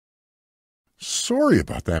Sorry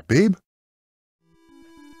about that, babe.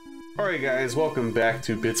 Alright guys, welcome back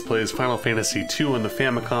to Bits Plays Final Fantasy II on the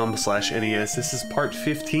Famicom/NES. This is part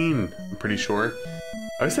 15, I'm pretty sure.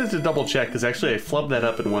 I just had to double check, because actually I flubbed that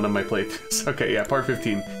up in one of my playthroughs. Okay, yeah, part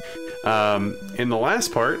 15. In the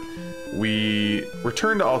last part, we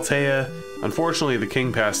returned to Altea. Unfortunately, the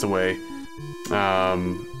king passed away.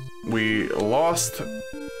 We lost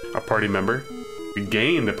a party member. We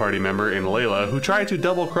gained a party member in Layla, who tried to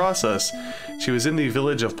double-cross us. She was in the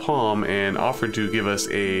village of Palm and offered to give us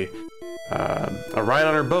a ride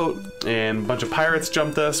on her boat, and a bunch of pirates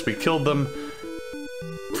jumped us. We killed them.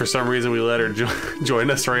 For some reason, we let her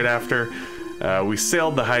join us right after. We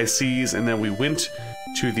sailed the high seas, and then we went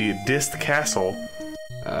to the Dist Castle,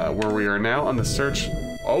 where we are now on the search.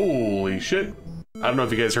 Holy shit. I don't know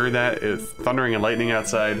if you guys heard that. It's thundering and lightning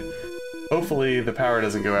outside. Hopefully the power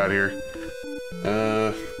doesn't go out here.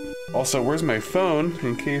 Also, where's my phone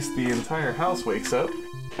in case the entire house wakes up?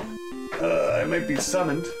 I might be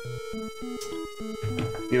summoned.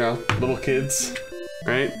 You know, little kids,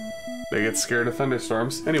 right? They get scared of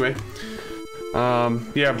thunderstorms. Anyway,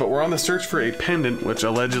 yeah, but we're on the search for a pendant, which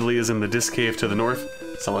allegedly is in the Dist Cave to the north.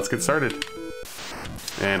 So let's get started.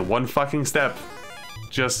 And one fucking step.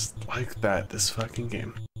 Just like that, this fucking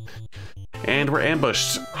game. And we're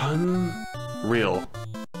ambushed. Unreal.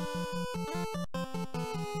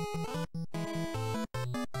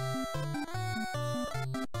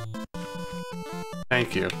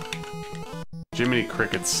 Thank you. Jiminy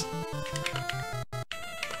Crickets.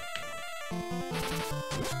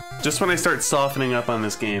 Just when I start softening up on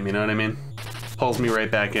this game, you know what I mean? Pulls me right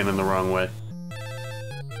back in the wrong way.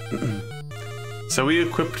 So we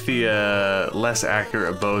equipped the less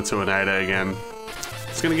accurate bow to Oneida again.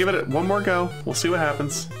 Just gonna give it one more go. We'll see what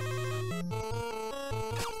happens.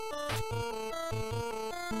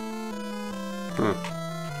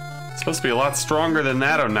 It's supposed to be a lot stronger than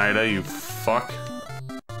that, Oneida, you fuck.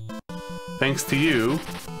 Thanks to you,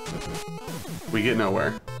 we get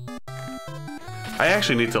nowhere. I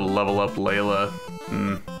actually need to level up Layla.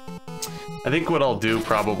 I think what I'll do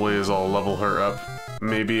probably is I'll level her up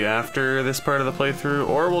maybe after this part of the playthrough,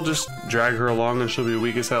 or we'll just drag her along and she'll be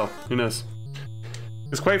weak as hell. Who knows?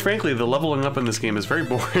 Because quite frankly, the leveling up in this game is very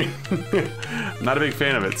boring. I'm not a big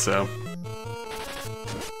fan of it, so.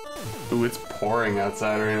 Ooh, it's pouring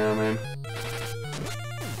outside right now, man.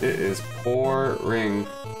 It is pouring.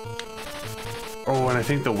 Oh, and I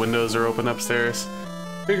think the windows are open upstairs.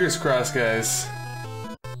 Fingers crossed, guys.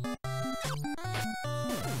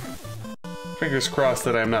 Fingers crossed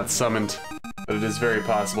that I'm not summoned, but it is very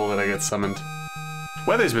possible that I get summoned.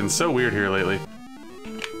 Weather's been so weird here lately.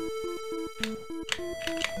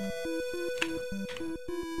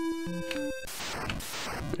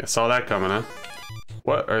 Yeah, saw that coming, huh?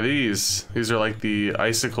 What are these? These are like the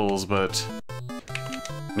icicles, but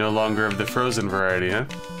no longer of the frozen variety, huh?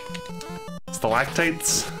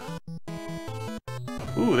 Stalactites.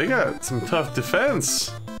 Ooh, they got some tough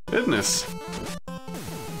defense. Goodness.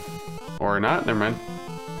 Or not, never mind.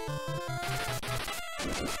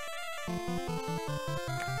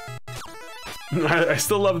 I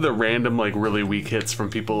still love the random, like, really weak hits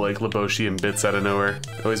from people like Leboshi and Bits out of nowhere.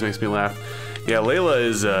 It always makes me laugh. Yeah, Layla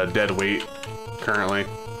is dead weight, currently.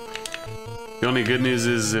 The only good news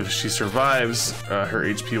is if she survives, her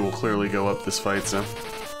HP will clearly go up this fight, so.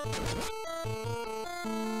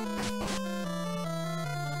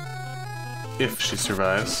 If she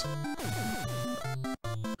survives.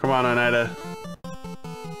 Come on, Oneida.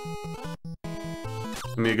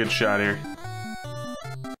 Give me a good shot here.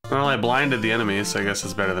 Well, I blinded the enemy, so I guess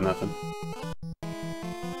it's better than nothing.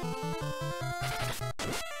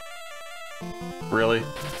 Really?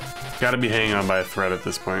 Gotta be hanging on by a thread at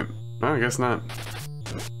this point. Oh, I guess not.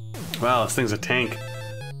 Wow, this thing's a tank.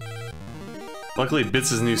 Luckily,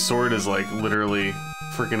 Bits' new sword is, like, literally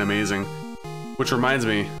freaking amazing. Which reminds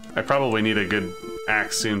me, I probably need a good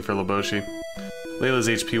axe soon for Leboshi. Layla's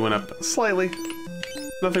HP went up slightly.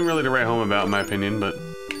 Nothing really to write home about, in my opinion, but...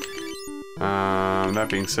 that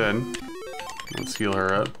being said, let's heal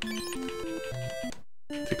her up.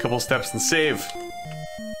 Take a couple steps and save.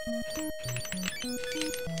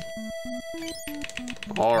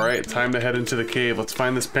 Alright, time to head into the cave. Let's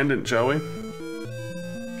find this pendant, shall we?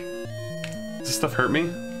 Does this stuff hurt me?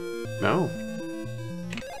 No.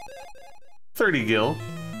 30 gil.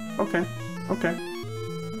 Okay, okay.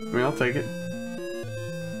 I mean, I'll take it.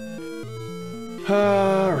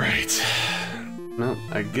 Alright. No,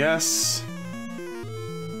 I guess...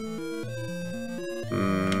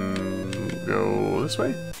 go this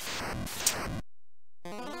way?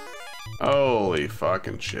 Holy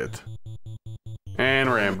fucking shit. And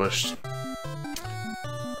we're ambushed.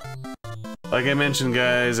 Like I mentioned,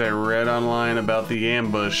 guys, I read online about the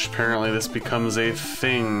ambush. Apparently this becomes a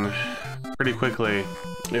thing pretty quickly,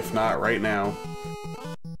 if not right now.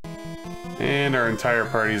 And our entire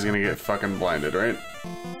party is gonna get fucking blinded, right?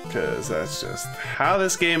 Because that's just how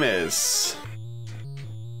this game is.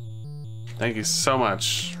 Thank you so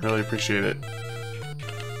much. Really appreciate it.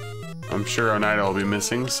 I'm sure Oneida will be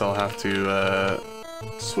missing, so I'll have to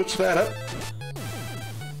switch that up.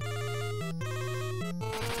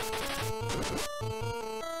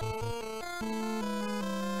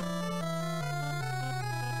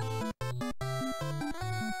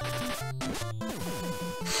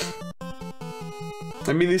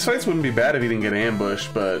 I mean, these fights wouldn't be bad if you didn't get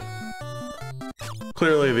ambushed, but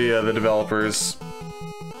clearly the developers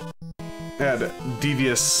had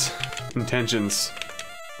devious intentions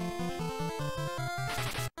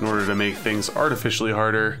in order to make things artificially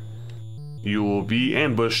harder. You will be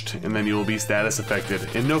ambushed, and then you will be status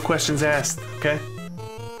affected, and no questions asked. Okay,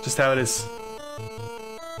 just how it is.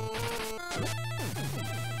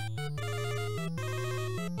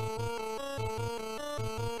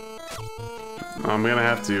 I'm gonna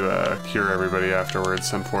have to cure everybody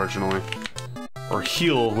afterwards, unfortunately. Or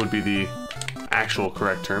heal would be the actual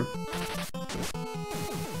correct term.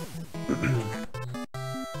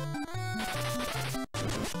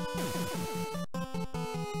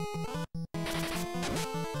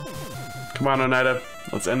 Come on, Oneida.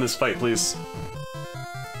 Let's end this fight, please.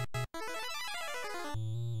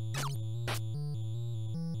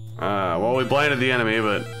 Well, we blinded the enemy,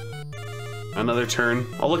 but another turn.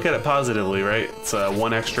 I'll look at it positively, right? It's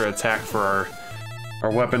one extra attack for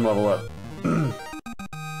our weapon level up.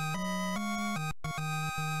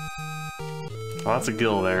 Lots of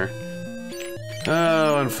gil there.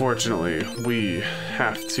 Oh, unfortunately, we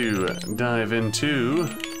have to dive into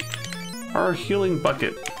our healing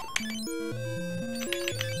bucket.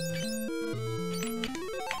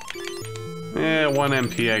 Yeah, 1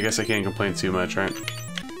 MP, I guess I can't complain too much, right?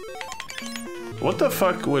 What the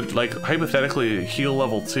fuck would, like, hypothetically heal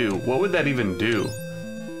level 2? What would that even do?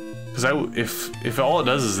 Because if all it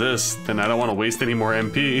does is this, then I don't want to waste any more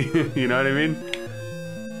MP. You know what I mean?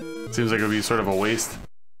 Seems like it would be sort of a waste.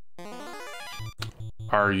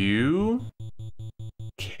 Are you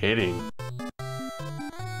kidding?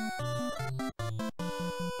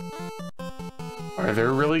 Are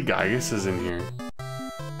there really Gigases in here?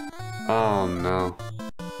 Oh no.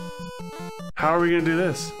 How are we gonna do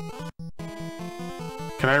this?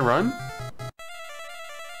 Can I run?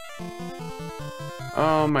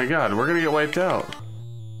 Oh my god, we're gonna get wiped out.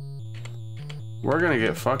 We're gonna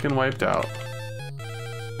get fucking wiped out.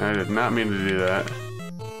 I did not mean to do that.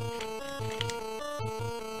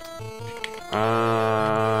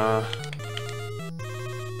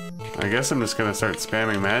 I guess I'm just gonna start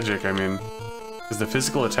spamming magic, I mean, because the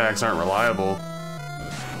physical attacks aren't reliable.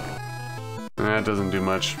 That doesn't do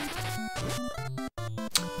much.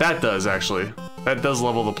 That does, actually. That does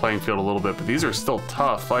level the playing field a little bit, but these are still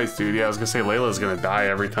tough fights, dude. Yeah, I was gonna say Layla's gonna die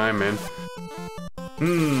every time, man.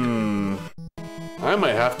 I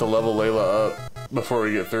might have to level Layla up before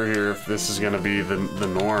we get through here if this is gonna be the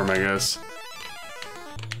norm, I guess.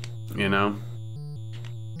 You know?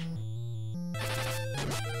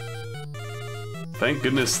 Thank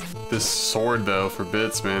goodness this sword, though, for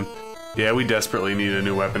bits, man. Yeah, we desperately need a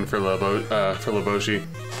new weapon for Leboshi.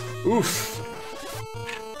 Oof!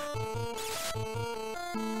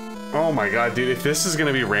 Oh my god, dude, if this is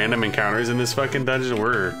gonna be random encounters in this fucking dungeon,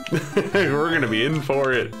 we're gonna be in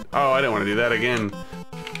for it. Oh, I didn't want to do that again.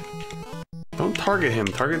 Don't target him,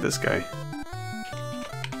 target this guy.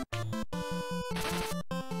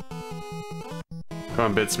 Come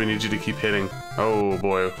on, Bits, we need you to keep hitting. Oh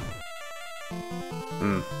boy.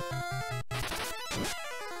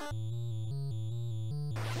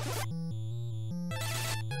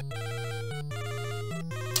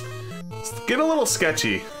 It's getting a little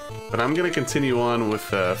sketchy. But I'm gonna continue on with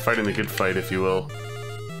fighting the good fight, if you will.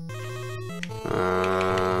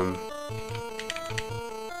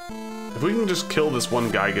 If we can just kill this one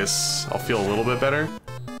Gigas, I'll feel a little bit better.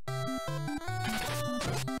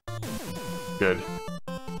 Good.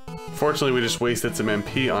 Fortunately, we just wasted some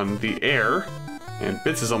MP on the air, and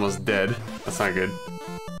Bits is almost dead. That's not good.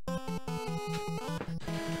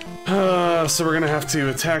 So we're gonna have to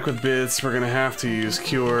attack with Bits, we're gonna have to use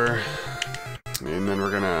Cure. And then we're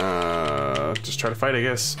gonna just try to fight, I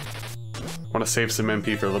guess. Want to save some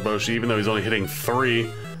MP for Leboshi, even though he's only hitting 3.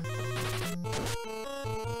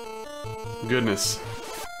 Goodness.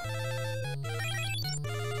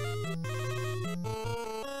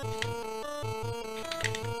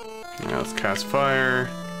 Now let's cast fire.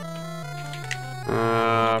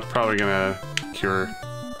 Probably gonna cure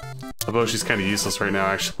Haboshi's kind of useless right now,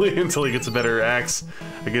 actually, until he gets a better axe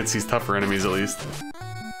against these tougher enemies, at least.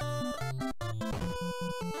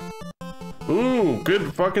 Ooh,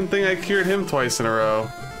 good fucking thing I cured him twice in a row.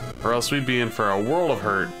 Or else we'd be in for a world of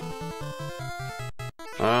hurt.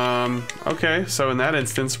 Okay, so in that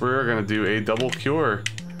instance, we're gonna do a double cure.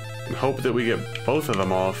 And hope that we get both of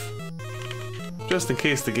them off. Just in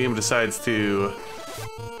case the game decides to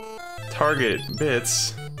target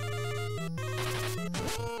bits.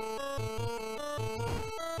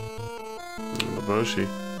 Laboshi.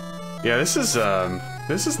 Yeah, this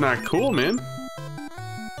is not cool, man.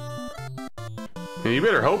 And you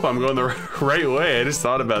better hope I'm going the right way. I just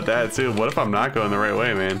thought about that too. What if I'm not going the right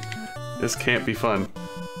way, man? This can't be fun.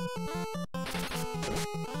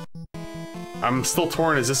 I'm still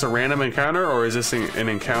torn. Is this a random encounter or is this an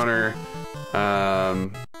encounter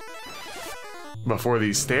before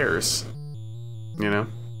these stairs? You know?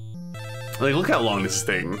 Like, look how long this is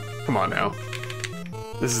taking. Come on now.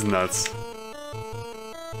 This is nuts.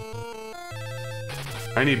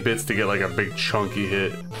 I need bits to get like a big chunky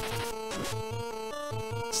hit.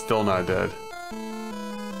 Still not dead.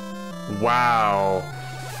 Wow.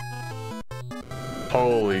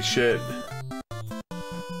 Holy shit.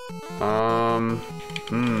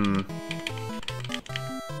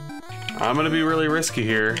 I'm gonna be really risky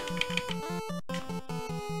here.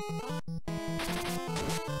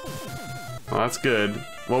 Well, that's good.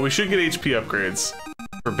 Well, we should get HP upgrades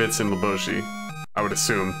for Bits and Laboshi, I would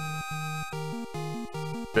assume.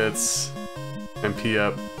 Bits, MP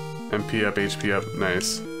up, HP up,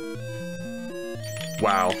 nice.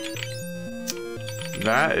 Wow.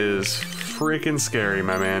 That is freaking scary,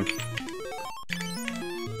 my man.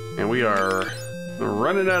 And we are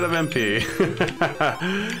running out of MP.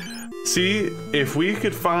 See, if we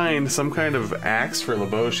could find some kind of axe for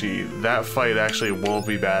Laboshi, that fight actually won't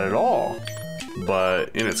be bad at all.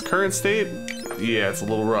 But in its current state, yeah, it's a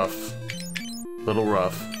little rough. Little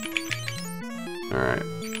rough. Alright.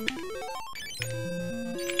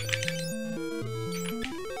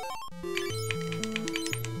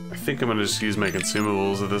 I think I'm gonna just use my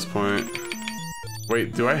consumables at this point.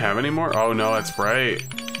 Wait, do I have any more? Oh no, that's right.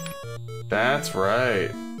 That's right.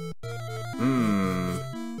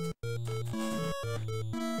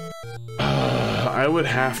 I would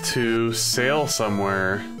have to sail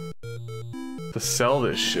somewhere to sell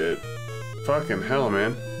this shit. Fucking hell,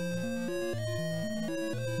 man.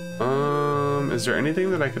 Is there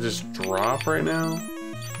anything that I could just drop right now?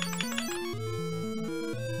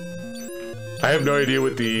 I have no idea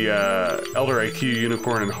what the Elder IQ,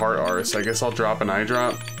 Unicorn, and Heart are, so I guess I'll drop an eye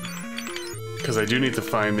drop. Because I do need to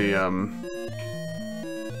find the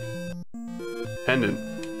Pendant.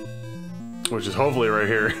 Which is hopefully right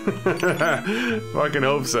here. Fucking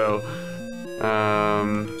hope so.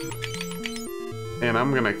 And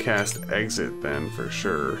I'm gonna cast Exit then, for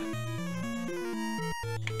sure.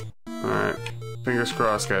 Alright. Fingers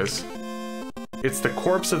crossed, guys. It's the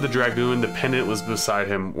corpse of the Dragoon. The pendant was beside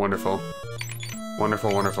him. Wonderful.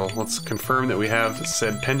 Wonderful, wonderful. Let's confirm that we have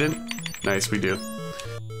said pendant. Nice, we do.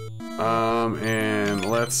 And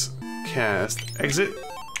let's cast Exit.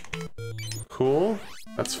 Cool.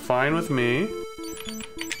 That's fine with me.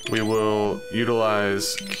 We will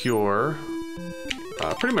utilize Cure.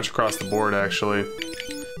 Pretty much across the board, actually.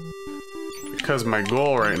 Because my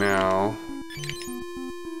goal right now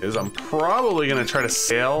is I'm probably going to try to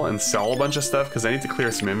sail and sell a bunch of stuff because I need to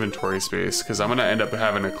clear some inventory space because I'm going to end up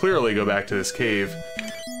having to clearly go back to this cave.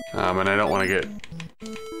 And I don't want to get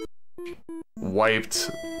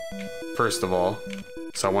wiped, first of all.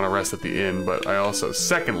 So I want to rest at the inn, but I also,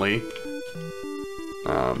 secondly,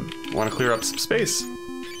 want to clear up some space.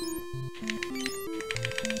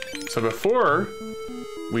 So before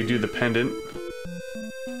we do the pendant,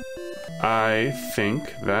 I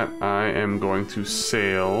think that I am going to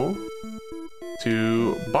sail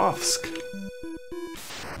to Bothsk.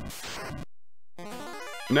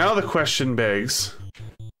 Now the question begs,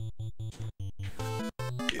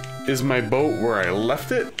 is my boat where I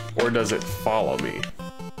left it, or does it follow me?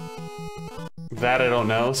 That I don't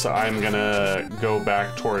know, so I'm gonna go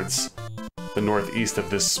back towards the northeast of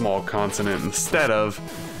this small continent instead of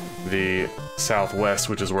the southwest,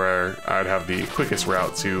 which is where I'd have the quickest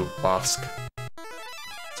route to Bothsk.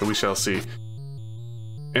 So we shall see.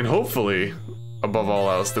 And hopefully, above all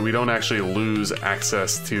else, that we don't actually lose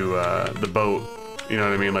access to the boat. You know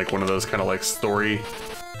what I mean? Like one of those kind of like story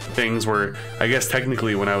things where, I guess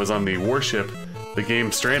technically when I was on the warship, the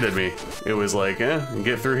game stranded me. It was like, you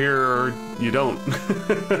get through here or you don't.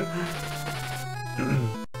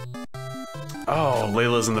 Oh,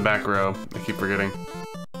 Layla's in the back row. I keep forgetting.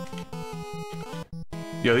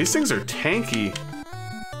 Yo, these things are tanky.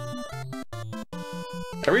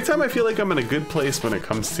 Every time I feel like I'm in a good place when it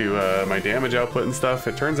comes to my damage output and stuff,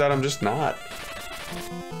 it turns out I'm just not.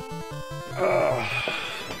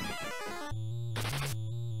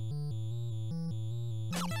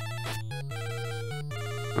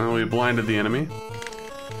 Oh, we blinded the enemy.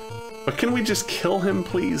 But can we just kill him,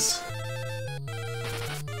 please?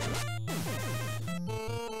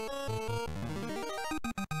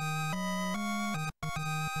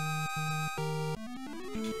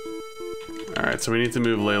 Alright, so we need to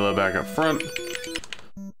move Layla back up front.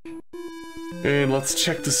 And let's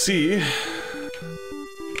check to see.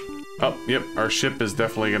 Oh, yep, our ship is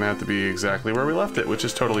definitely gonna have to be exactly where we left it, which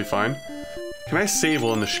is totally fine. Can I save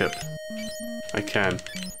while in the ship? I can.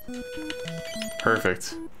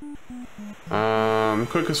 Perfect.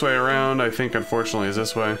 Quickest way around, I think, unfortunately, is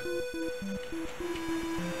this way.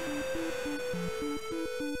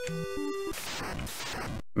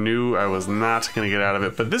 Knew I was not gonna get out of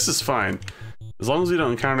it, but this is fine. As long as we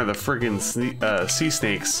don't encounter the friggin' sea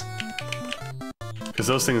snakes. Because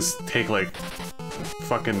those things take like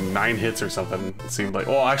fucking 9 hits or something, it seemed like.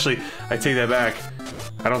 Well, actually, I take that back.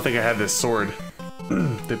 I don't think I had this sword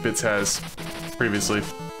that Bits has previously.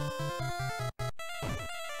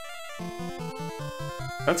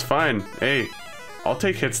 That's fine. Hey, I'll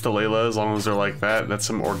take hits to Layla as long as they're like that. That's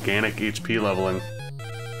some organic HP leveling.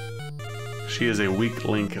 She is a weak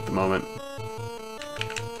link at the moment.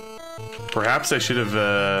 Perhaps I should have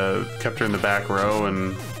kept her in the back row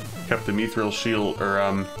and kept the mithril shield, or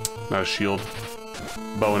not a shield,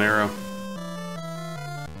 bow and arrow.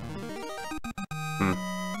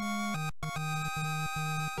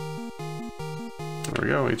 There we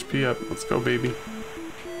go, HP up. Let's go, baby.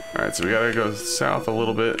 Alright, so we gotta go south a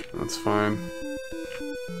little bit. That's fine.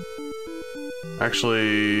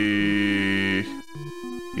 Actually,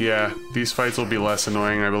 yeah, these fights will be less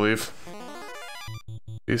annoying, I believe.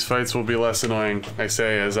 These fights will be less annoying, I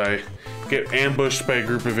say, as I get ambushed by a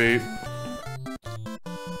group of 8.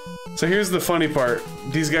 So here's the funny part.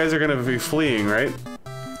 These guys are gonna be fleeing, right?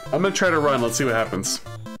 I'm gonna try to run, let's see what happens.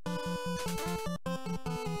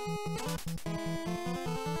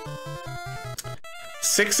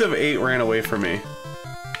 Six of 8 ran away from me.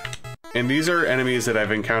 And these are enemies that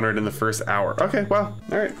I've encountered in the first hour. Okay, well,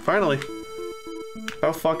 alright, finally.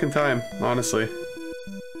 About fucking time, honestly.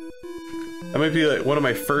 That might be like one of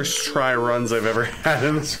my first try runs I've ever had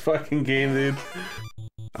in this fucking game, dude.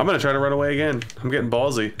 I'm gonna try to run away again. I'm getting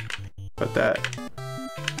ballsy. About that.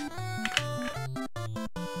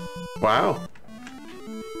 Wow.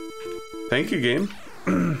 Thank you, game.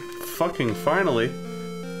 Fucking finally.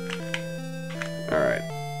 Alright.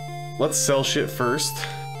 Let's sell shit first.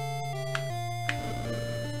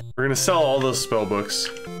 We're gonna sell all those spell books.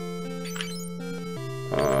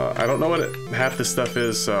 I don't know what half this stuff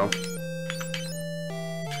is, so...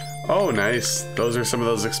 Oh, nice. Those are some of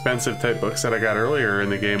those expensive type books that I got earlier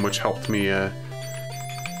in the game, which helped me get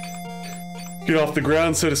off the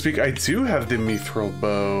ground, so to speak. I do have the mithril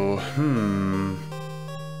bow.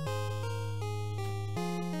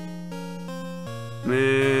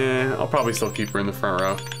 Nah, I'll probably still keep her in the front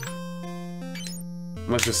row.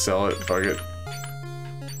 Let's just sell it, fuck it.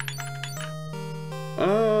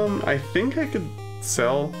 I think I could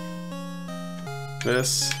sell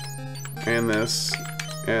this, and this,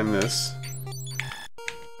 and this.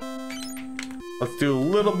 Let's do a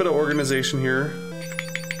little bit of organization here.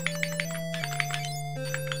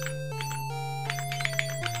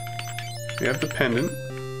 We have the pendant.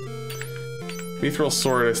 Mithril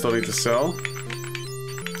sword I still need to sell.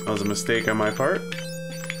 That was a mistake on my part.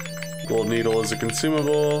 Gold needle is a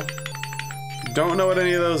consumable. Don't know what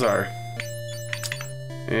any of those are.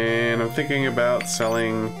 And I'm thinking about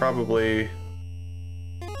selling probably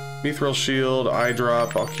mithril shield, eye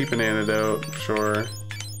drop. I'll keep an antidote, sure.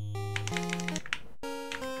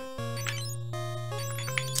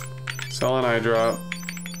 Sell an eye drop.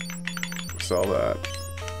 Sell that.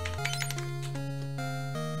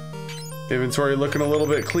 Inventory looking a little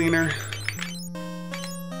bit cleaner.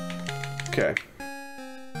 Okay.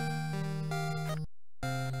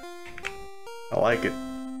 I like it.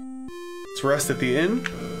 Let's rest at the inn.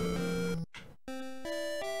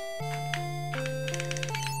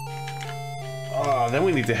 Then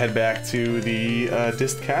we need to head back to the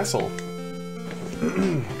Dist Castle.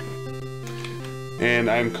 And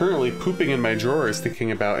I'm currently pooping in my drawers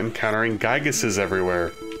thinking about encountering Gigases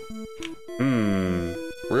everywhere.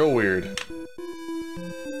 Real weird.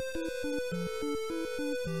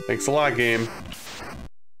 Thanks a lot, game.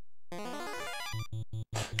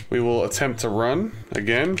 We will attempt to run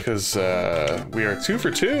again, because we are 2 for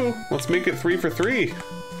 2. Let's make it 3 for 3.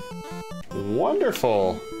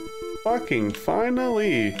 Wonderful. Fucking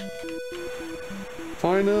finally.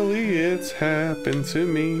 Finally, it's happened to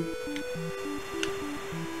me.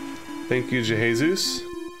 Thank you, Jesus.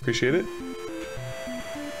 Appreciate it.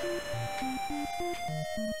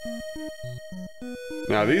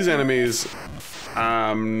 Now, these enemies,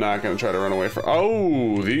 I'm not gonna try to run away from.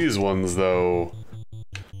 Oh, these ones, though.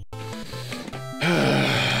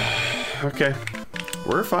 Okay.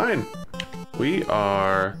 We're fine. We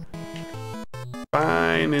are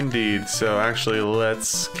fine indeed. So actually,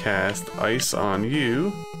 let's cast ice on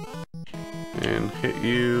you and hit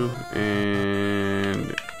you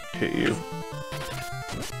and hit you.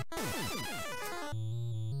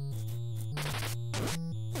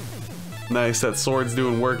 Nice, that sword's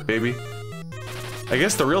doing work, baby. I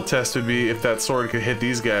guess the real test would be if that sword could hit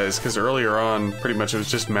these guys, because earlier on, pretty much it was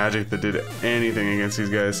just magic that did anything against these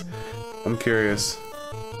guys. I'm curious.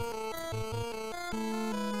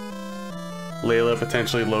 Layla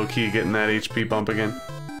potentially low-key getting that HP bump again.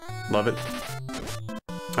 Love it.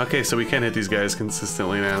 Okay, so we can hit these guys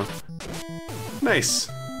consistently now. Nice.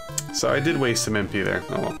 So I did waste some MP there.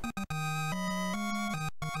 Oh well.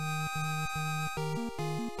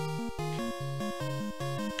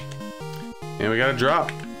 And we got a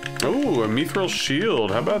drop. Oh, a mithril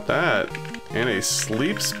shield. How about that? And a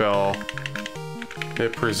sleep spell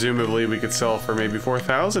that presumably we could sell for maybe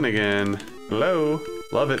 4,000 again. Hello.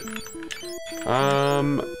 Love it.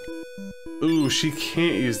 Ooh, she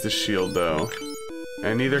can't use the shield though.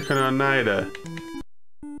 And neither can Oneida.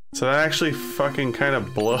 So that actually fucking kind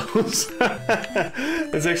of blows.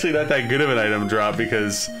 It's actually not that good of an item drop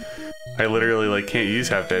because I literally like can't use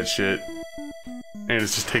half that shit. And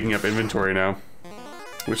it's just taking up inventory now,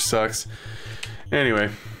 which sucks. Anyway,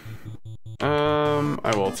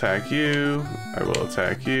 I will attack you. I will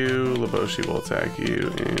attack you. Laboshi will attack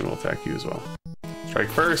you, and we'll attack you as well. Strike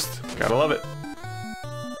first. Gotta love it.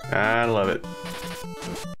 Gotta love it.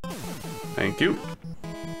 Thank you.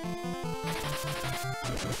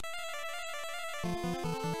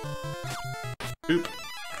 Oop.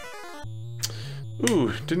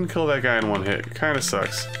 Ooh, didn't kill that guy in one hit. Kinda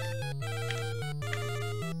sucks.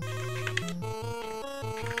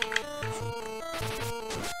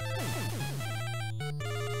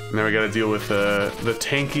 Now we gotta deal with the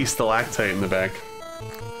tanky stalactite in the back.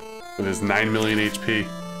 With his 9 million HP.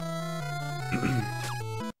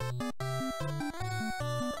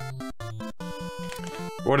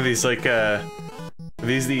 What are these, like, are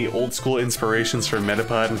these the old school inspirations for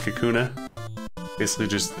Metapod and Kakuna? Basically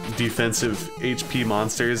just defensive HP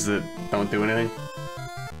monsters that don't do anything.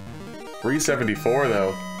 374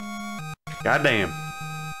 though. Goddamn.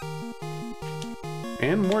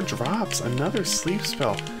 And more drops. Another sleep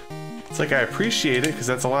spell. It's like I appreciate it because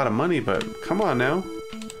that's a lot of money, but come on now.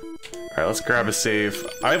 Alright, let's grab a save.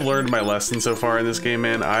 I've learned my lesson so far in this game,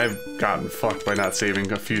 man. I've gotten fucked by not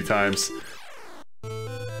saving a few times.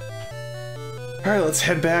 Alright, let's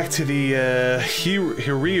head back to the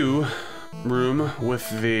Hiryu room with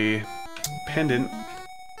the pendant.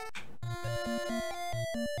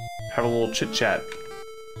 Have a little chit chat.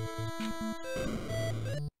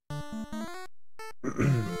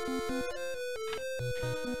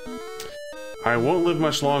 I won't live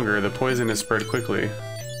much longer. The poison is spread quickly.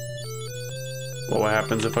 Well, what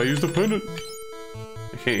happens if I use the pendant?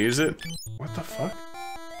 I can't use it? What the fuck?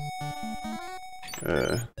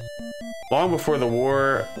 Long before the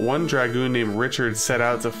war, one dragoon named Richard set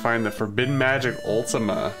out to find the forbidden magic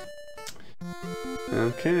Ultima.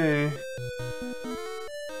 Okay.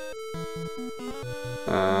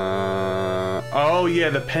 Oh yeah,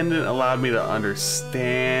 the pendant allowed me to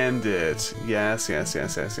understand it. Yes, yes,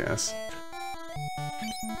 yes, yes, yes.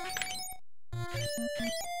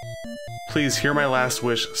 Please hear my last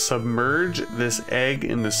wish. Submerge this egg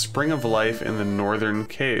in the spring of life in the northern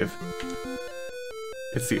cave.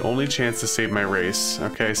 It's the only chance to save my race.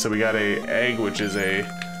 Okay, so we got a egg, which is a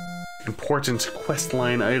important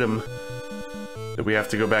questline item that we have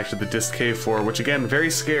to go back to the Dist Cave for, which again, very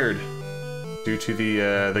scared due to the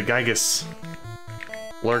Gigas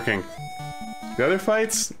lurking. The other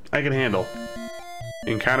fights, I can handle.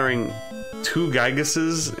 Encountering 2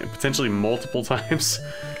 Gigases, potentially multiple times.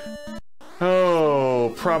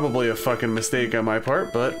 Oh, probably a fucking mistake on my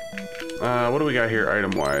part, but what do we got here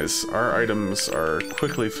item-wise? Our items are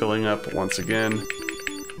quickly filling up once again.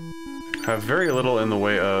 Have very little in the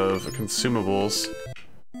way of consumables,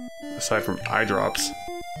 aside from eye drops.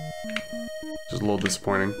 Which is a little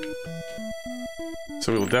disappointing.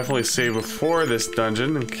 So we will definitely save before this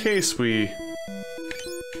dungeon in case we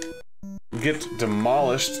get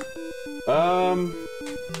demolished. Well,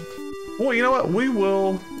 you know what? We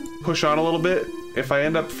will push on a little bit. If I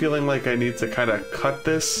end up feeling like I need to kind of cut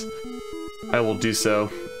this, I will do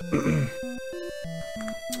so.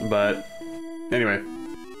 But anyway.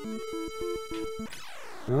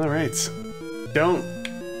 Alright. Don't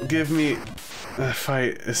give me a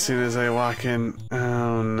fight as soon as I walk in.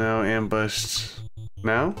 Oh no, ambushed.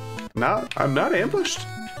 No? Not? I'm not ambushed?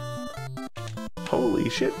 Holy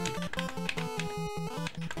shit.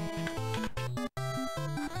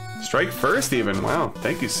 Strike first even. Wow,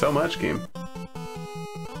 thank you so much, game.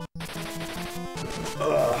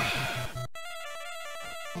 Ugh.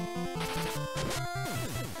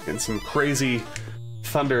 And some crazy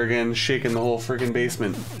thunder again, shaking the whole friggin'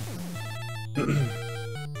 basement.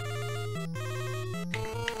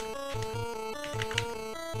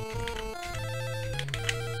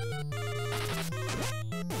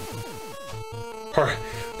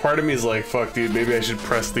 Part of me is like, fuck, dude, maybe I should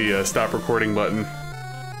press the stop recording button.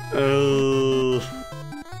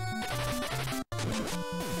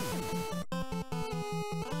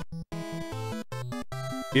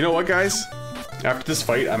 You know what, guys? After this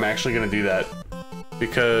fight, I'm actually gonna do that.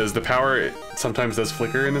 Because the power sometimes does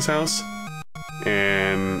flicker in this house.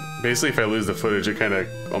 And basically, if I lose the footage, it kind of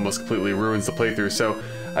almost completely ruins the playthrough. So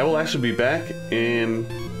I will actually be back in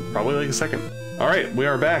probably like a second. Alright, we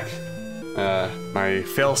are back. My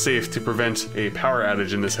failsafe to prevent a power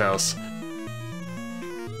outage in this house.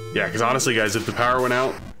 Yeah, because honestly, guys, if the power went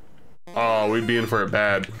out, oh, we'd be in for it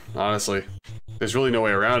bad, honestly. There's really no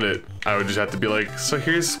way around it. I would just have to be like, so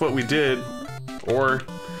here's what we did. Or,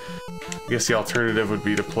 I guess the alternative would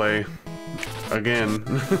be to play again.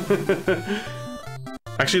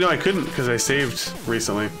 Actually, no, I couldn't, because I saved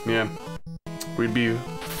recently. Yeah. We'd be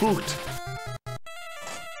fooked.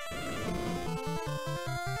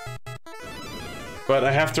 But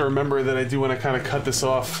I have to remember that I do want to kind of cut this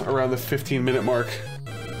off around the 15-minute mark.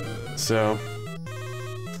 So...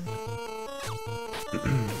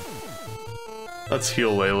 let's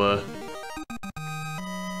heal Layla.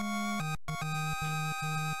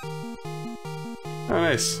 Oh,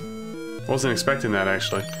 nice. Wasn't expecting that,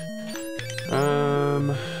 actually.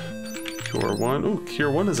 Cure 1. Ooh,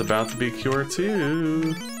 Cure 1 is about to be Cure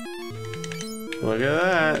 2. Look at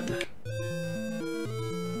that.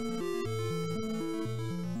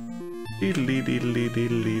 Deedly, deedly,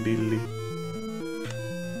 deedly, deedly.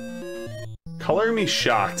 Color me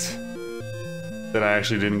shocked that I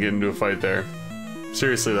actually didn't get into a fight there.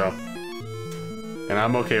 Seriously, though. And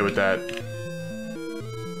I'm okay with that.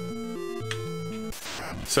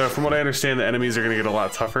 So, from what I understand, the enemies are going to get a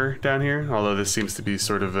lot tougher down here, although this seems to be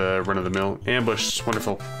sort of a run-of-the-mill. Ambush,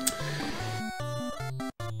 wonderful.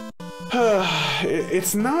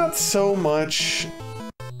 It's not so much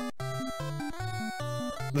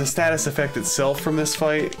the status effect itself from this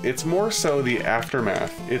fight, it's more so the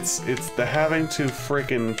aftermath. It's the having to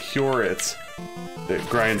frickin' cure it that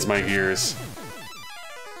grinds my gears.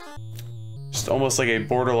 Just almost like a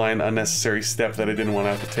borderline unnecessary step that I didn't want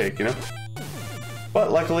to have to take, you know?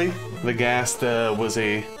 But luckily, the Ghast was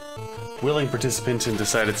a willing participant and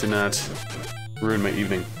decided to not ruin my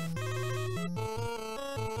evening.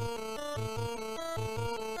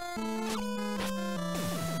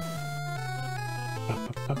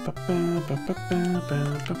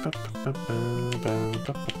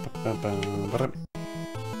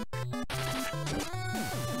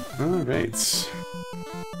 All right.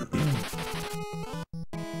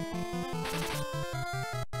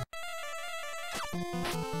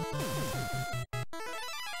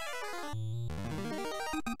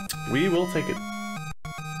 We will take it.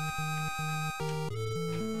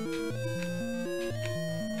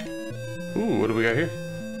 Ooh, what do we got here?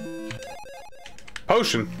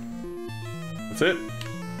 Potion. That's it.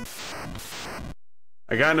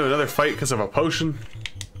 I got into another fight because of a potion.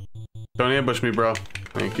 Don't ambush me, bro.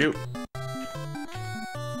 Thank you.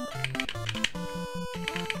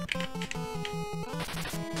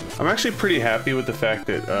 I'm actually pretty happy with the fact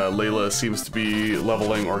that Layla seems to be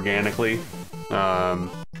leveling organically.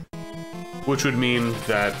 Which would mean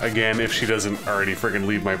that, again, if she doesn't already friggin'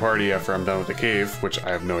 leave my party after I'm done with the cave, which I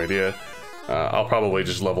have no idea, I'll probably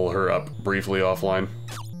just level her up briefly offline.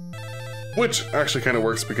 Which actually kind of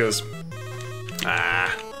works because...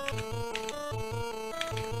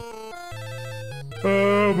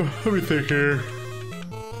 let me think here.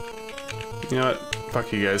 You know what?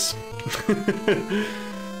 Fuck you guys.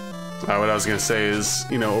 What I was gonna say is,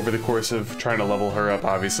 you know, over the course of trying to level her up,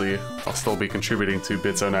 obviously, I'll still be contributing to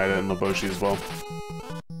Bits Oneida and Laboshi as well.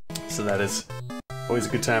 So that is always a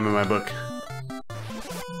good time in my book.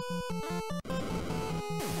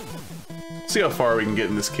 See how far we can get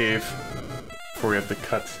in this cave before we have to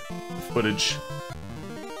cut the footage.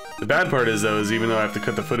 The bad part is, though, is even though I have to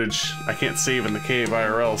cut the footage, I can't save in the cave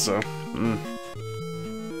IRL, so...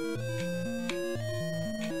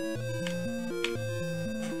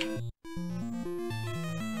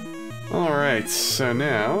 Alright, so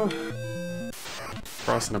now...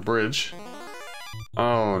 crossing a bridge.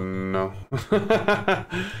 Oh no.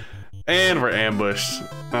 And we're ambushed.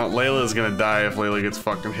 Layla's gonna die if Layla gets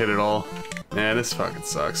fucking hit at all. Man, this fucking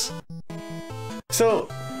sucks. So,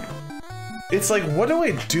 it's like, what do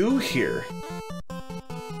I do here?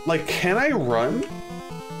 Like, can I run?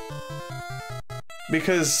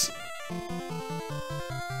 Because...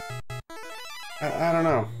 I don't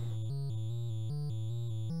know.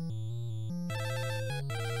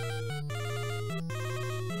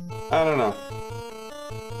 I don't know.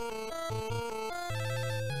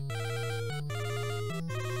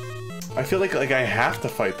 I feel like I have to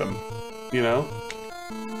fight them, you know?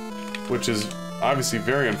 Which is obviously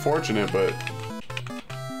very unfortunate, but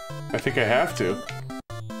I think I have to.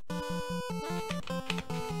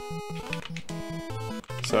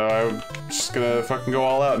 So I'm just gonna fucking go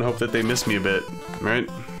all out and hope that they miss me a bit, right?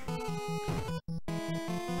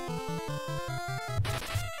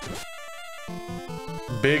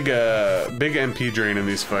 Big MP drain in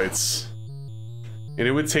these fights. And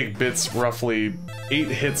it would take Bits roughly 8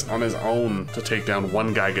 hits on his own to take down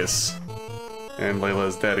one Gigas. And Layla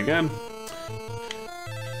is dead again.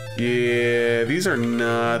 Yeah, these are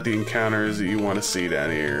not the encounters that you want to see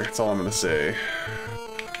down here. That's all I'm gonna say.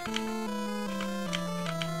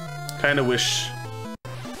 Kinda wish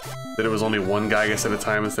that it was only one Gigas at a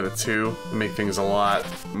time instead of 2 to make things a lot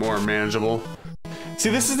more manageable. See,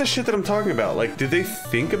 this is the shit that I'm talking about. Like, did they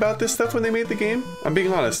think about this stuff when they made the game? I'm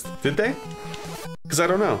being honest. Did they? Because I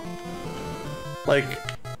don't know. Like,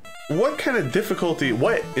 what kind of difficulty,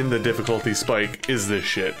 what in the difficulty spike is this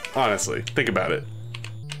shit? Honestly, think about it.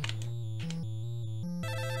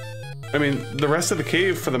 I mean, the rest of the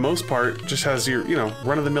cave, for the most part, just has your, you know,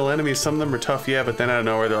 run-of-the-mill enemies. Some of them are tough, yeah, but then out of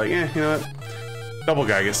nowhere, they're like, eh, you know what? Double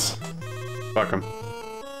Gigas. Fuck them.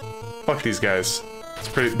 Fuck these guys. It's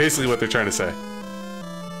pretty, basically what they're trying to say.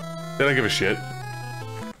 They don't give a shit.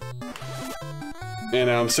 And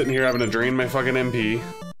now I'm sitting here having to drain my fucking MP.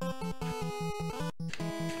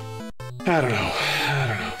 I don't know. I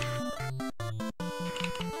don't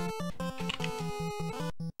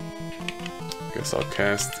know. Guess I'll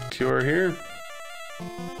cast Cure here.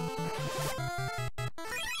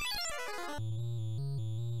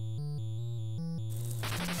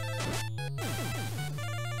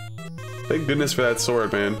 Thank goodness for that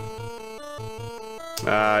sword, man.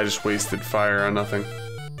 I just wasted fire on nothing.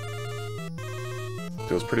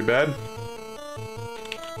 Feels pretty bad.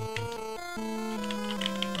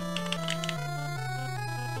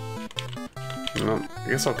 Well, I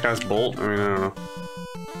guess I'll cast Bolt. I mean, I don't know.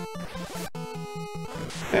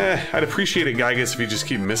 I'd appreciate it, Gigas, if you just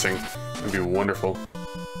keep missing. That'd be wonderful.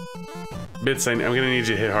 Bits, I'm gonna need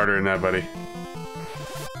you to hit harder than that, buddy.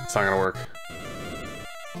 It's not gonna work.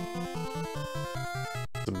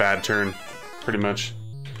 It's a bad turn, pretty much.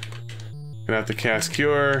 Gonna have to cast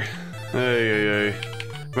Cure. I'm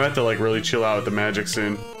gonna have to, like, really chill out with the magic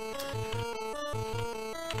soon.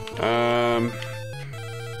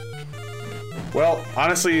 Well,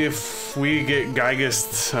 honestly, if we get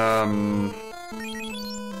Gigas,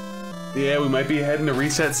 yeah, we might be heading to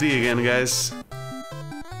Reset Z again, guys.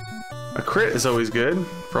 A crit is always good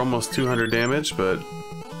for almost 200 damage, but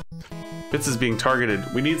Bits is being targeted.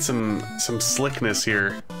 We need some slickness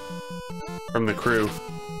here from the crew.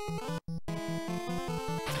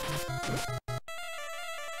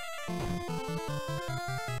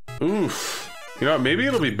 Oof. You know what, maybe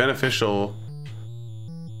it'll be beneficial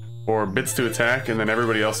for Bits to attack and then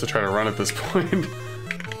everybody else to try to run at this point.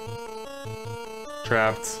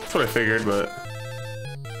 Trapped. That's what I figured, but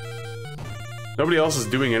nobody else is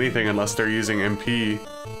doing anything unless they're using MP.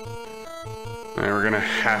 And we're gonna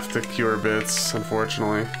have to cure Bits,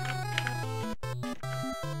 unfortunately.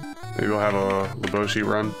 Maybe we'll have a Laboshi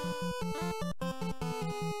run.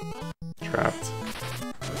 Trapped.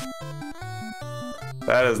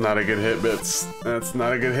 That is not a good hit, Bits. That's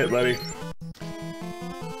not a good hit, buddy.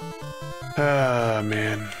 Ah,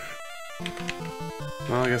 man.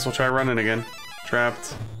 Well, I guess we'll try running again.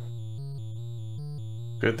 Trapped.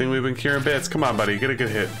 Good thing we've been curing Bits. Come on, buddy. Get a good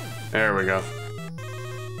hit. There we go.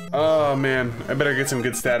 Oh, man. I better get some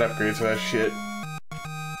good stat upgrades for that shit.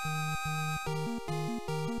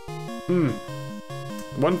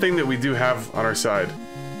 One thing that we do have on our side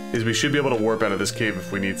is we should be able to warp out of this cave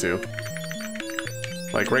if we need to.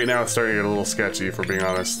 Like, right now it's starting to get a little sketchy, if we're being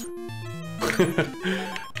honest.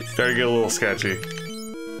 It's starting to get a little sketchy.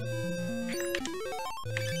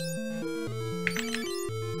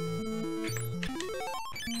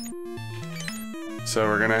 So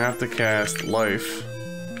we're gonna have to cast Life.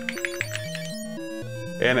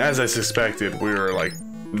 And as I suspected, we were, like,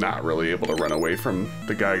 not really able to run away from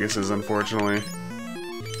the Gigases, unfortunately.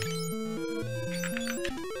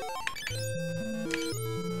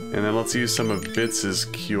 And then let's use some of Bits'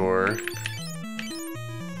 cure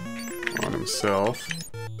on himself.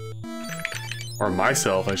 Or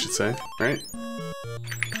myself, I should say, right?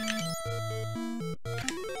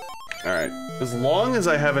 Alright, as long as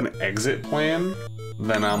I have an exit plan,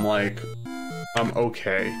 then I'm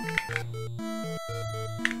okay.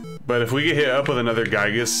 But if we get hit up with another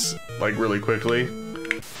Gigas, like, really quickly,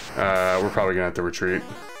 we're probably gonna have to retreat.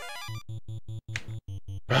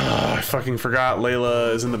 I fucking forgot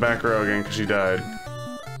Layla is in the back row again because she died.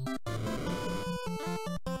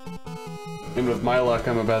 And with my luck,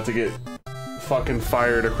 I'm about to get fucking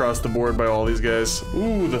fired across the board by all these guys.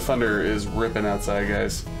 Ooh, the thunder is ripping outside,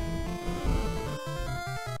 guys.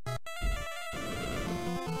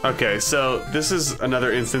 Okay, so this is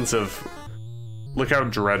another instance of... Look how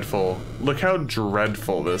dreadful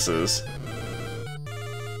this is.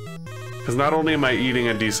 Because not only am I eating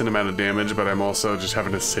a decent amount of damage, but I'm also just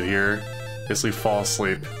having to sit here, basically fall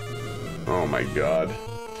asleep. Oh my god.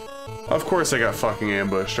 Of course I got fucking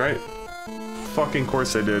ambushed, right? Fucking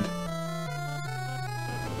course I did.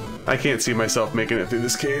 I can't see myself making it through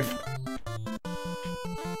this cave.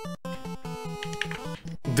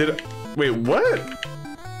 Wait, what?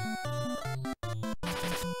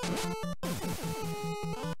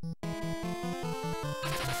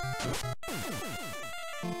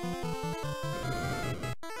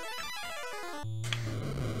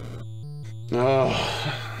 Oh,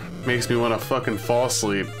 makes me want to fucking fall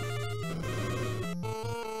asleep.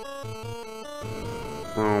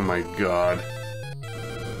 Oh my god.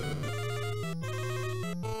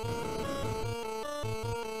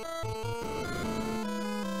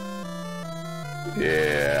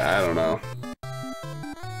 Yeah, I don't know.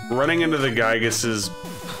 Running into the Gigas is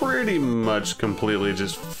pretty much completely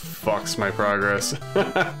just fucks my progress.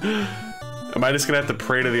 Am I just gonna have to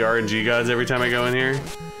pray to the RNG gods every time I go in here?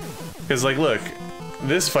 Because, like, look,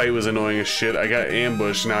 this fight was annoying as shit. I got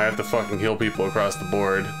ambushed, now I have to fucking heal people across the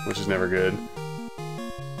board, which is never good.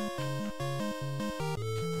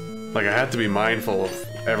 Like, I have to be mindful of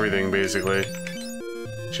everything, basically.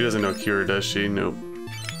 She doesn't know cure, does she? Nope.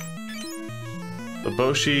 The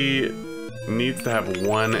Boshi needs to have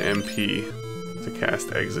 1 MP to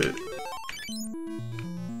cast exit.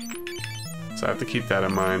 So I have to keep that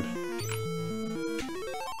in mind.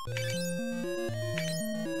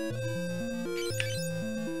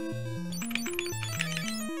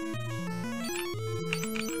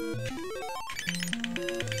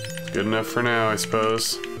 Good enough for now, I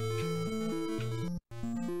suppose.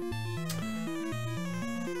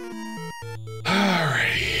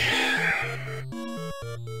 Alrighty.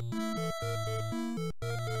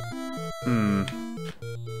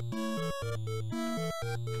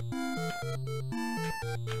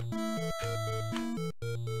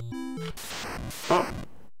 Oh.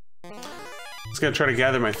 I was gonna try to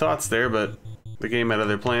gather my thoughts there, but the game had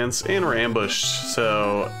other plans, and we're ambushed,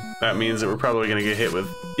 so that means that we're probably gonna get hit with...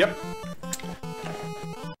 Yep.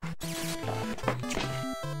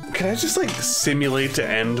 Can I just, like, simulate to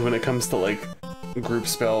end when it comes to, like, group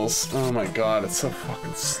spells? Oh my god, it's so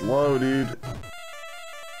fucking slow, dude.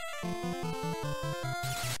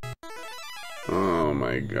 Oh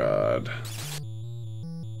my god.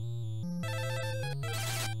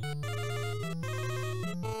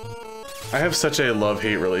 I have such a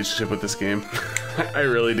love-hate relationship with this game. I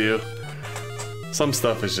really do. Some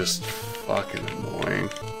stuff is just fucking annoying.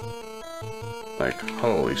 Like,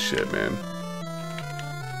 holy shit, man.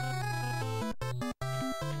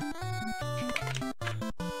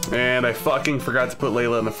 And I fucking forgot to put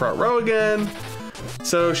Layla in the front row again.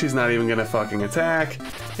 So she's not even gonna fucking attack.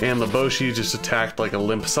 And Laboshi just attacked like a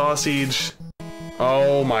limp sausage.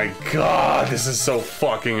 Oh my god, this is so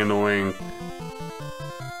fucking annoying.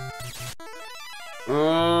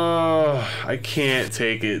 I can't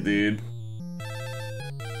take it, dude.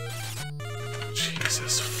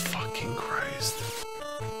 Jesus fucking Christ.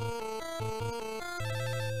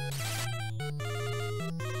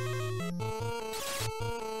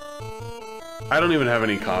 I don't even have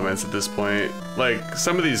any comments at this point. Like,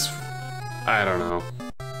 some of these... I don't know.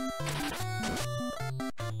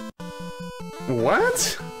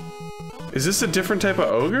 What? Is this a different type of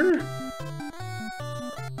ogre?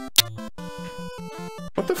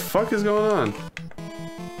 What the fuck is going on?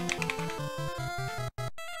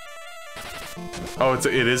 Oh, it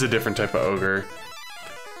is a different type of ogre.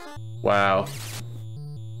 Wow.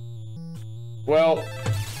 Well,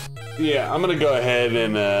 yeah, I'm gonna go ahead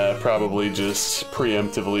and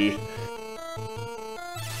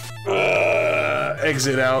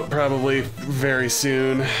exit out probably very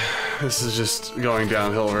soon. This is just going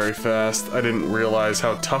downhill very fast. I didn't realize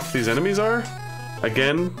how tough these enemies are.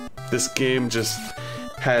 Again, this game just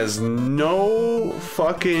has no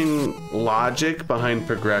fucking logic behind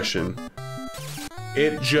progression.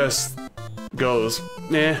 It just goes,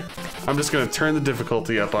 eh, I'm just gonna turn the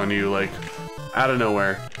difficulty up on you, like, out of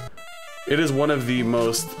nowhere. It is one of the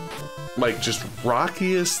most, like, just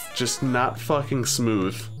rockiest, just not fucking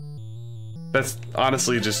smooth. That's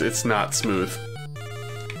honestly just, it's not smooth.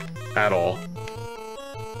 At all.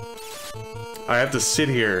 I have to sit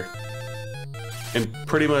here and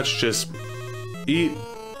pretty much just eat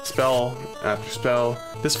spell after spell.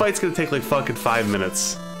 This fight's gonna take like fucking 5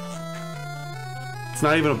 minutes. It's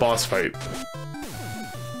not even a boss fight.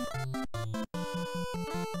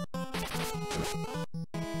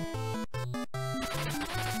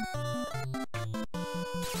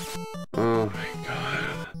 Oh my god.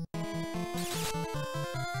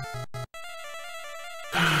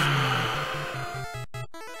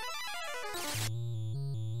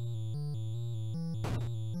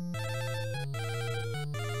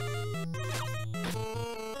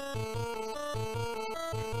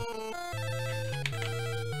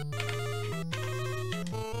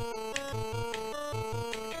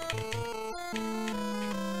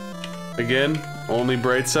 Again, only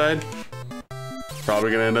bright side,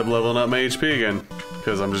 probably gonna end up leveling up my HP again,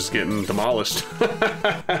 because I'm just getting demolished.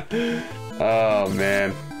 Oh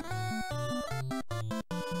man.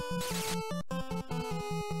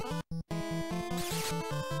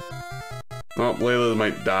 Well, Layla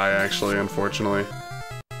might die actually, unfortunately.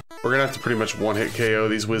 We're gonna have to pretty much one-hit KO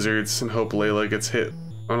these wizards and hope Layla gets hit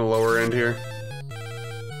on a lower end here.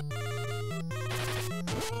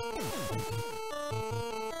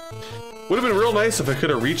 Would have been real nice if I could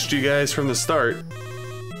have reached you guys from the start.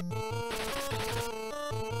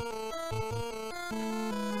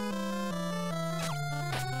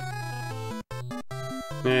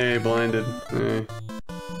 Hey, blinded. Hey.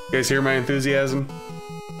 You guys hear my enthusiasm?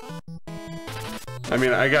 I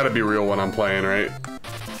mean, I gotta be real when I'm playing, right?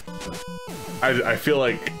 I feel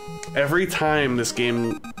like every time this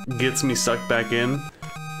game gets me sucked back in,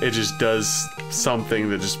 it just does something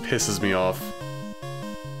that just pisses me off.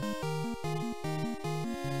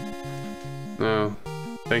 No,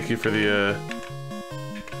 thank you for the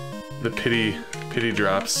pity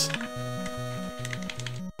drops.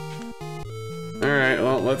 All right,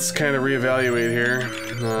 well, let's kind of reevaluate here.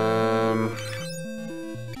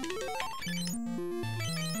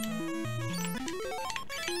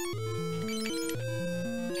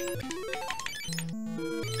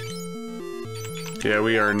 Yeah,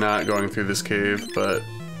 we are not going through this cave, but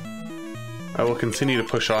I will continue to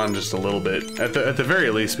push on just a little bit. At the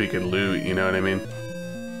very least, we could loot, you know what I mean?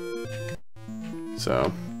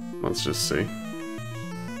 So, let's just see.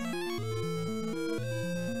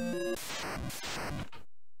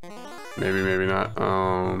 Maybe, maybe not.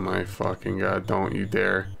 Oh my fucking god, don't you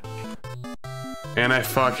dare. And I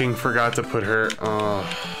fucking forgot to put her, I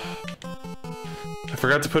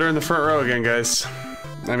forgot to put her in the front row again, guys.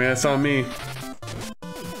 I mean, that's on me.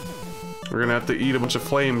 We're gonna have to eat a bunch of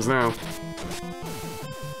flames now.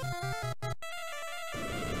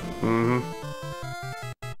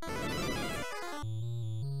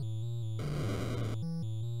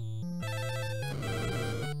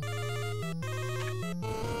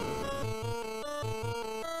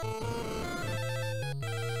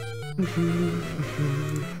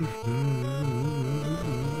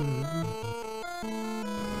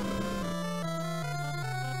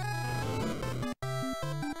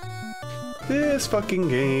 This fucking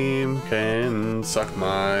game can suck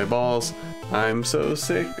my balls. I'm so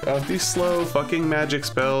sick of these slow fucking magic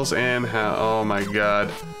spells and how— oh my god.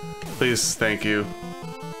 Please, thank you.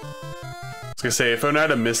 I was gonna say, if I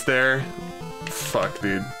had a miss there, fuck,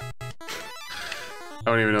 dude. I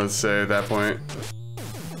don't even know what to say at that point.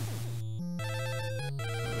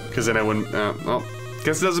 Because then I wouldn't— well,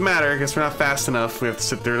 guess it doesn't matter. Guess we're not fast enough. We have to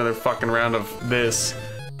sit through another fucking round of this.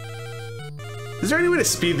 Is there any way to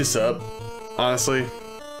speed this up? Honestly.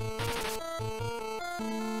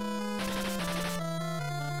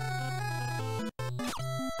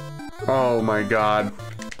 Oh my god.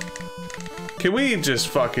 Can we just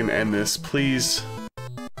fucking end this, please?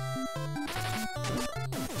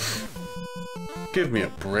 Give me a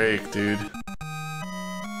break, dude.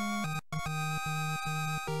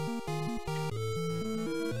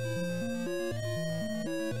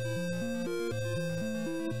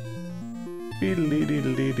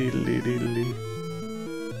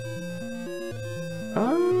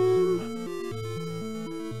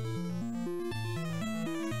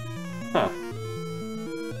 Huh.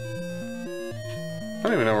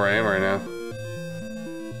 where I am right now.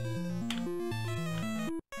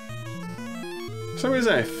 For some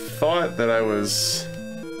reason I thought that I was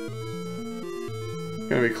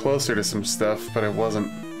gonna be closer to some stuff, but I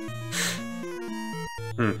wasn't.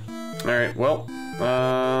 Alright, well,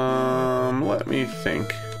 let me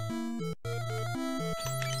think.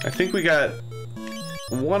 I think we got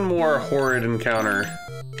one more horrid encounter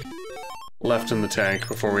left in the tank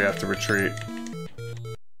before we have to retreat.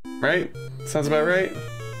 Right? Sounds about right?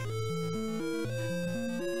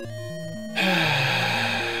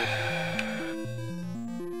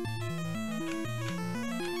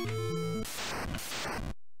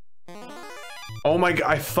 Oh my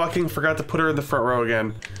god, I fucking forgot to put her in the front row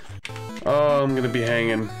again. Oh, I'm gonna be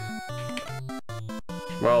hanging.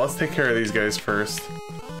 Well, let's take care of these guys first.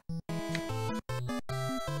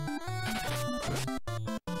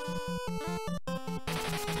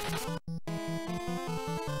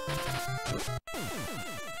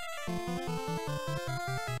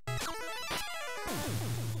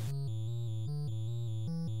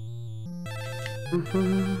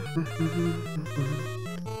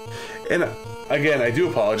 And again, I do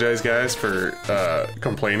apologize, guys, for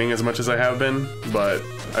complaining as much as I have been, but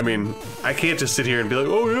I mean, I can't just sit here and be like,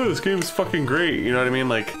 oh yeah, this game is fucking great, you know what I mean?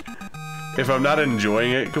 Like, if I'm not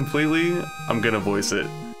enjoying it completely, I'm gonna voice it.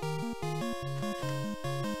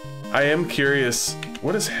 I am curious,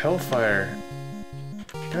 what is Hellfire?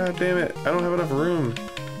 God damn it, I don't have enough room.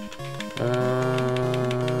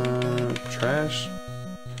 Trash?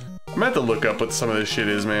 I'm gonna have to look up what some of this shit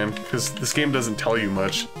is, man, because this game doesn't tell you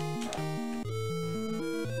much.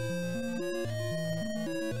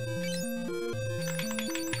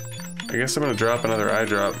 I guess I'm gonna drop another eye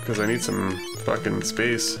drop because I need some fucking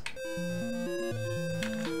space.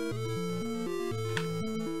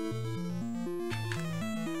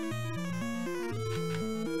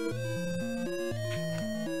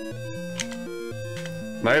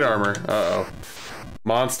 Knight armor. Uh-oh.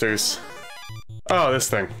 Monsters. Oh, this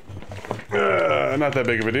thing. Not that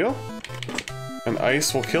big of a deal. And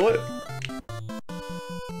ice will kill it.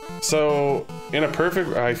 So, in a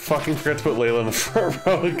perfect... I fucking forgot to put Layla in the front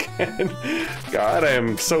row again. God, I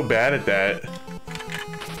am so bad at that.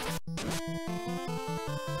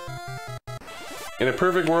 In a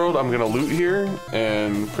perfect world, I'm gonna loot here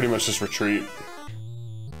and pretty much just retreat.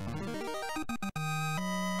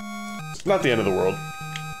 It's not the end of the world.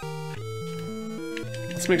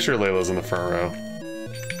 Let's make sure Layla's in the front row.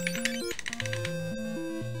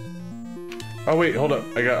 Oh wait, hold up.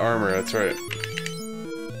 I got armor, that's right.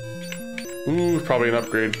 Ooh, probably an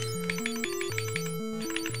upgrade.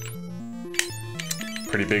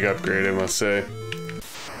 Pretty big upgrade, I must say.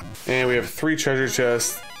 And we have 3 treasure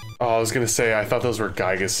chests. Oh, I was gonna say, I thought those were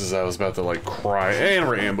Gigas. I was about to, like, cry. And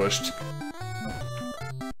we're ambushed.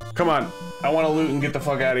 Come on. I want to loot and get the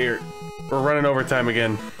fuck out of here. We're running overtime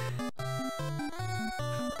again.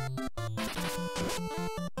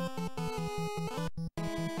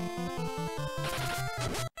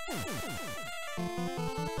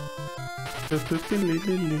 You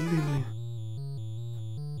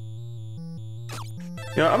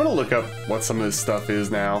know, I'm gonna look up what some of this stuff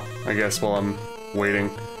is now, I guess, while I'm waiting.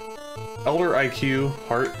 Elder IQ,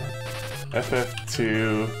 Heart,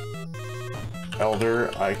 FF2, Elder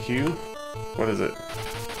IQ. What is it?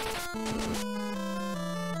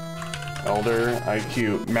 Elder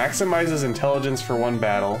IQ. Maximizes intelligence for 1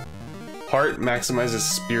 battle. Heart maximizes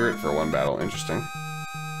spirit for 1 battle. Interesting.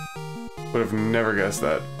 Would have never guessed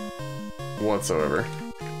that whatsoever.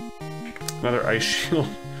 Another ice shield.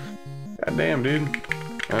 God damn, dude.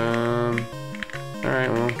 Alright,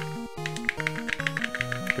 well.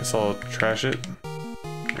 Guess I'll trash it.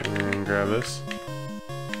 And grab this.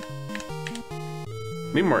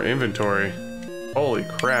 Need more inventory. Holy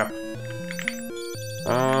crap.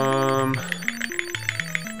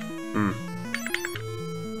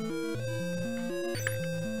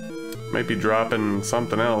 Might be dropping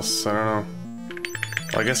something else, I don't know.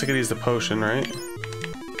 Well, I guess I could use the potion, right?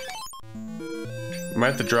 Might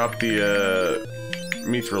have to drop the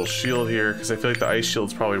mithril shield here, because I feel like the ice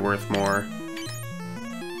shield's probably worth more.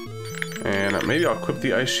 And maybe I'll equip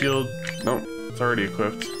the ice shield. Nope, it's already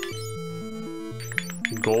equipped.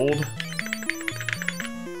 Gold.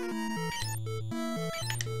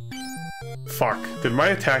 Fuck. Did my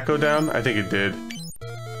attack go down? I think it did.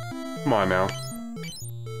 Come on now.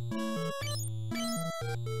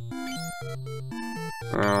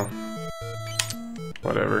 Oh.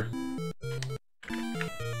 Whatever.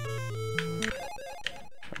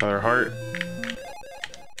 Another heart.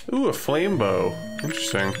 Ooh, a flame bow.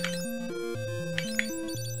 Interesting.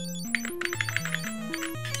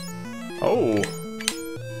 Oh.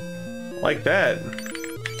 Like that.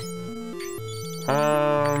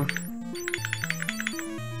 Well,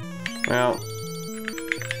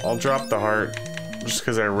 I'll drop the heart just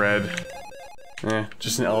because I read.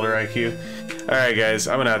 Just an Elder IQ. Alright guys,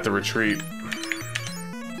 I'm gonna have to retreat.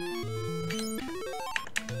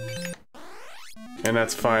 And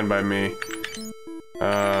that's fine by me.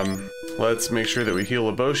 Let's make sure that we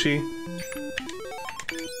heal Eboshi.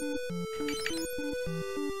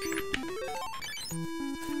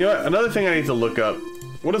 You know what? Another thing I need to look up.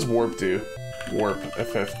 What does warp do? Warp,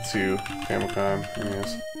 ffII, Famicom,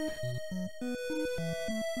 NES.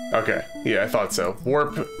 Okay, yeah, I thought so.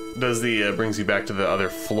 Warp does the, brings you back to the other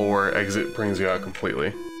floor, exit brings you out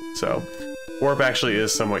completely. So, warp actually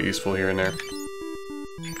is somewhat useful here and there.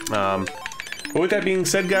 But with that being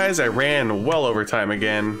said, guys, I ran well over time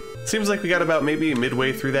again. Seems like we got about maybe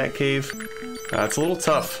midway through that cave. It's a little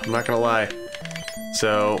tough, I'm not gonna lie.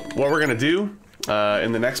 So, what we're gonna do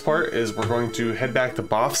in the next part is we're going to head back to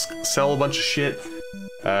Bofsk, sell a bunch of shit,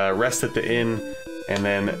 rest at the inn, and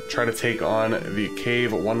then try to take on the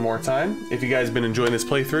cave one more time. If you guys have been enjoying this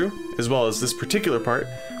playthrough, as well as this particular part,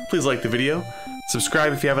 please like the video,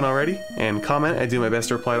 subscribe if you haven't already, and comment. I do my best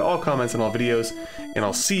to reply to all comments and all videos, and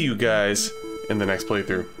I'll see you guys in the next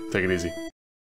playthrough. Take it easy.